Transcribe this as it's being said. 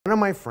One of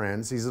my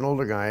friends, he's an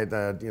older guy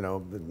that, you know,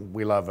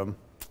 we love him.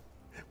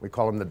 We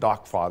call him the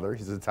Doc Father.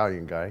 He's an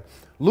Italian guy.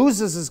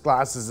 Loses his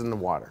glasses in the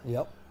water.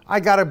 Yep.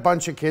 I got a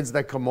bunch of kids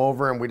that come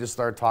over and we just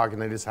start talking.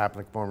 They just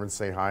happen to come over and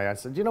say hi. I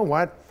said, you know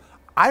what?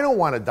 I don't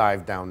want to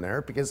dive down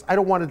there because I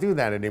don't want to do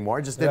that anymore.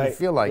 I just didn't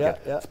feel like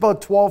it. Yeah. It's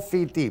about 12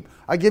 feet deep.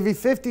 I give you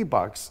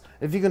 $50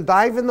 if you can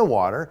dive in the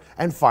water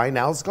and find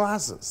Al's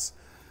glasses.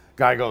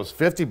 Guy goes,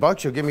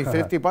 $50? You'll give me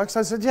 $50?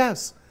 I said,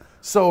 yes.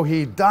 So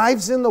he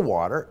dives in the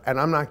water,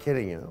 and I'm not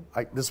kidding you.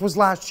 This was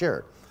last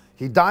year.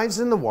 He dives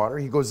in the water.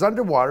 He goes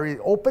underwater. He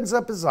opens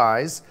up his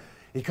eyes.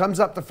 He comes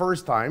up the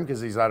first time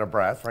because he's out of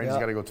breath, right? He's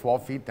got to go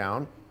 12 feet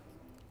down.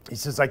 He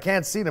says, I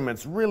can't see them.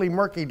 It's really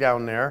murky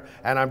down there,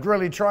 and I'm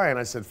really trying.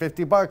 I said,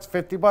 $50,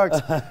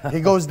 $50.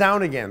 He goes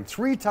down again.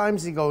 3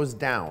 times he goes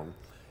down.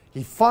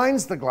 He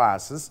finds the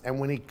glasses, and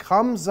when he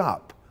comes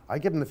up, I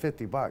give him the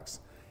 $50.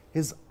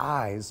 His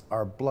eyes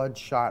are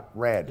bloodshot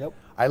red. Yep.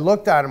 I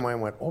looked at him and I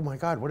went, oh my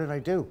God, what did I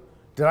do?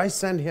 Did I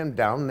send him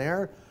down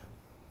there?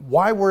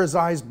 Why were his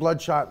eyes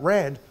bloodshot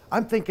red?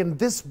 I'm thinking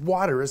this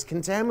water is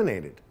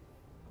contaminated.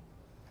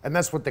 And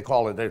that's what they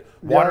call it. The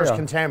water's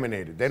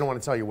contaminated. They don't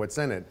want to tell you what's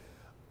in it.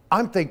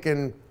 I'm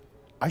thinking,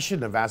 I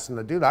shouldn't have asked him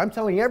to do that. I'm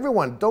telling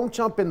everyone, don't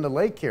jump in the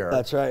lake here.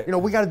 That's right. You know,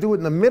 we got to do it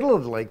in the middle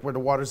of the lake where the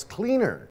water's cleaner.